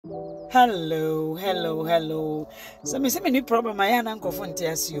Hello. So me say me ni problem I am uncle for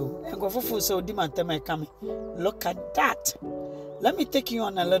ntiasio. Uncle for so di mantem come. Look at that. Let me take you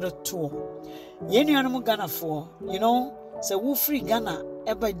on a little tour. Yenu anu Ghana for, you know, say who free Ghana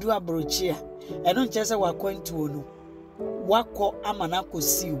eba do abrochia. I don't just say we are going to onu. Wako amanako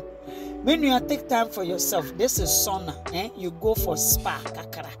siu. When you take time for yourself, this is sauna, you go for spa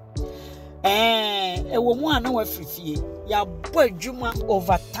kakara. Ewo mu ana wa frifie ya bo adwuma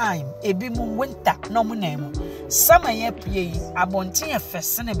over time ebi mu winter no mu na mu summer ye pie abonten ye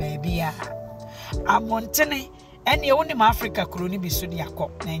fesene ba bia abontene ene ye woni ma Africa kroni bi so de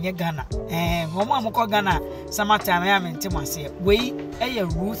akọ na enye Ghana mo mu amko Ghana summer time ya mentem ase we eye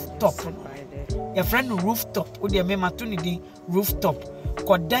rooftop your friend rooftop wo de me mato ni din rooftop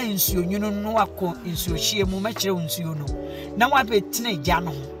koda nsuo nyunu no akọ nsuo hie mu ma kire nsuo no na wa betena gya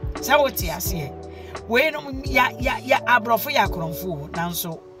no Sawoti ase we no ya abrofo ya kronfo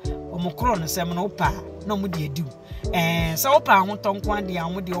nanso omokro no sem no pa na omu de adu sa opa ho tonko ade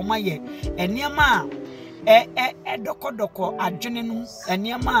amu de omaye eniema dokodoko adwene no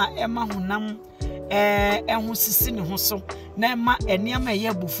eniema ema honam eho sisi ne ho so na ema eniema ye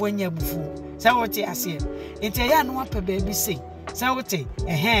abufu anya abufu sawoti ase ente ya no apa baabi sei sawoti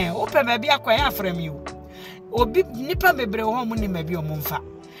opa baabi akwaya afrem yo obi nipa bebre ho mu ni mabi omumfa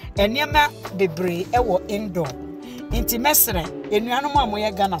Eniema bebre ewo indoor. Inti mesre enuanom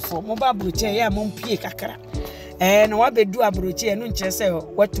amoye Ghana for mo ba abroche ya mo mpie kakra. Na wa bedu abroche no nche se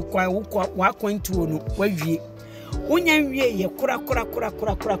watu kwa wa kwantu onu wawie. Unya wie ye kura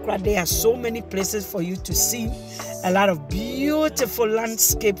there are so many places for you to see, a lot of beautiful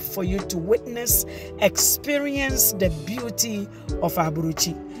landscape for you to witness, experience the beauty of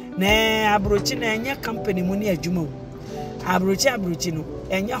abroche. Na abroche na anya company mu ni adwuma. Abroche no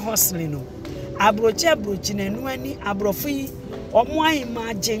enya hustling no abroche na enu ani abrofo yi omo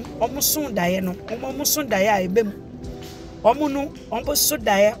imagine omo son dae no omo son dae a ebem omo no omo so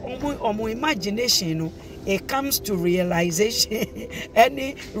dae omo imagination no it comes to realization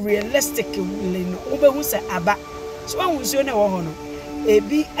any realistic no obehu se aba so ahunsuo na wo ho no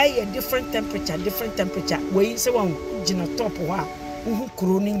ebi aye different temperature we se wan gina top ho a uhu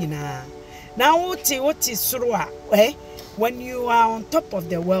kuro ni nyina na woti soro a when you are on top of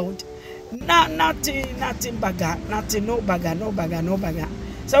the world, nothing bagger, no bagger.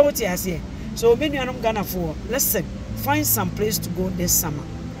 So what you say? So when you are not Ghana for, listen, find some place to go this summer.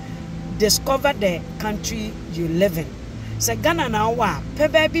 Discover the country you live in. Say Ghana now wa, pe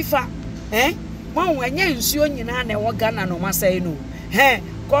baby fa, One when you nsuo nyina na wo Ghana no masai no.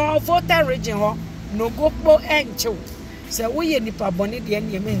 Go Volta region ho, no go po encho. Say we nipa boni de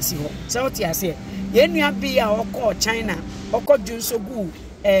ne mensi ho. So what you say? Yenua bia okọ China okọ junsogu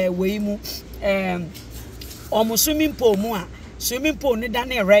we mu omo swimming pool mu a swimming pool ni da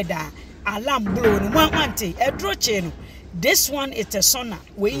na red alarm blow no wanti edroche no this one is a sauna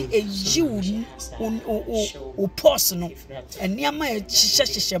we eji o pause no eniama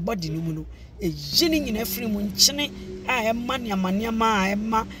hihye body ni mu no eji ni nyina free mu nchene a emma niama a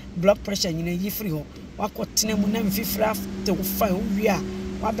emma blood pressure nyina yi free ho wakotene mu na mfifra te wo fa wi a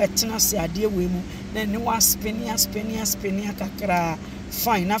wabetena se ade we mu na ne wa spenia kakra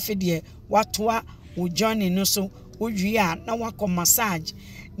fine na fedie watoa wo journey no so owi a na wako massage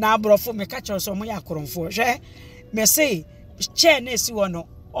na abrofo me ka kire so mo ya koronfo hwe me say chair na esi wo no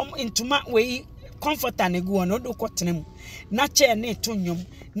intuma we comforter na gu no do kotene mu na chair na to nwom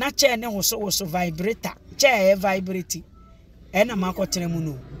na chair na wo vibrator chair vibrate na makotene mu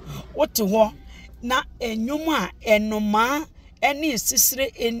no wote ho na enwom a enoma eni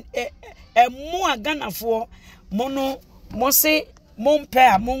sisire emu Ghana for mono mo se mompe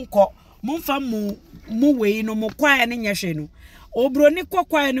a monko momfa mu wei no mo kwaa ne nyehwe no obro ni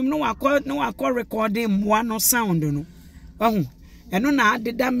kwaa no wakọ recording mo no sound no wahu eno na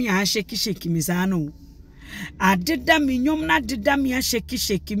adeda mi a sheki mi za no adeda mi nyom na adeda mi a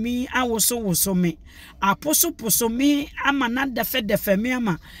sheki mi awoso me aposo me ama na defe me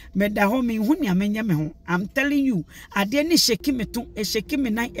ama me da ho me hu nia menye me ho I'm telling you ade ni sheki me to sheki me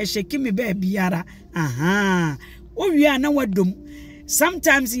nan sheki me ba biara owi a na wadom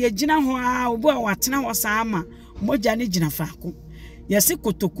sometimes ye gina ho a obo a watena ho sa ama moja ne gina faako yesi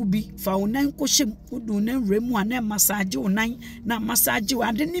kotoku bi fa onan ko hyem odu nan remu a na massage onan na massage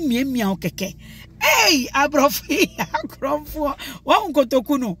ade ni miamia okeke akrofo wa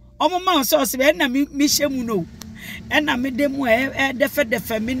kotoku no omo ma so se be na mi hyemu no na me demu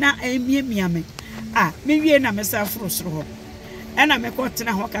defe mi na miamia me me wie na me sa frosro ho na me ko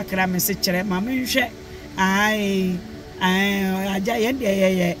tena ho kakra me se kire ma me hwe aja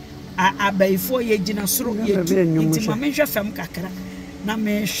ye abaifo ye gina soro ye nti ma me hwe fam kakra na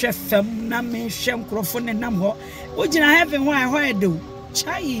me hwe fam na me hwe nkrofo ne nam ho ogina heaven why do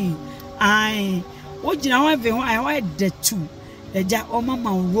chai ai ogina heaven why the two eja o mama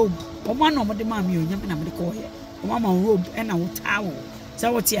robe o ma no mo de ma me onyam na me de ko he o mama robe e na wo tawo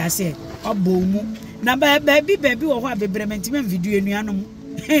sa wo ti ase obo mu na baby wo ho abebrement me video enuanom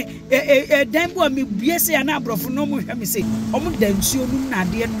dan bo me biese ya na abrofo no mo hwa me say omo da nsuo nu na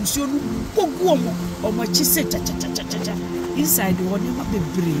de nsuo nu pogu omo chi se cha inside the one ma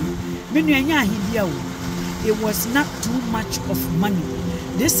bebre me nuanya ahidia wo. It was not too much of money.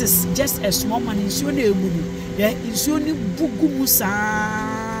 This is just a small money. Nsuo na egbu ya nsuo ni bugu mu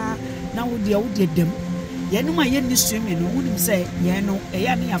saa na wo de dem ye no ma ye ni swimi no wonim say ye no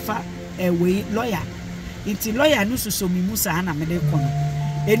eya ne afa we lawyer iti lawyer no soso mi mu saa na me de kono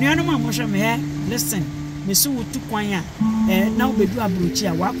enuanu ma mo hwe me listen me so wotu kwan a na wo bedu abrochi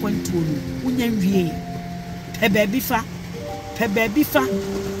a wa kwantuo no wonya nwie pe baby fa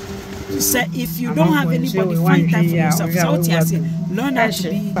say if you don't have anybody find time for yourself so what you say learn how to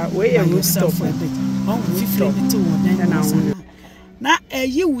be by yourself for a bit on 50 bit to na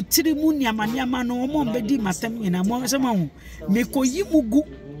eyi wutiri mu niamaniama no mo mbedi matam nyina mo se ma hu me koyi mugu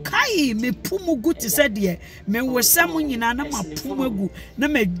kai me pumugu ti se de me wosam nyina na mapumagu na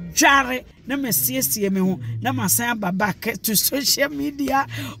me dware na me siesie me ho na masan baba to social media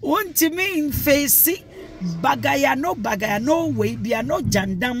wonti me in face bagaya no way bia no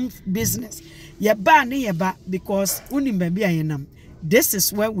jandam business ye ba ne ye ba because uni baby ayenam. This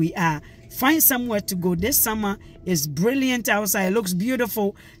is where we are. Find somewhere to go. This summer is brilliant outside. It looks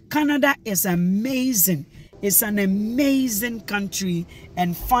beautiful. Canada is amazing. It's an amazing country,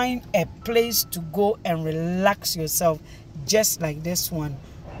 and find a place to go and relax yourself just like this one.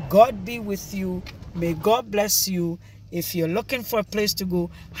 God be with you. May God bless you. If you're looking for a place to go,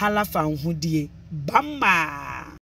 hala fa nhudie. Bamba.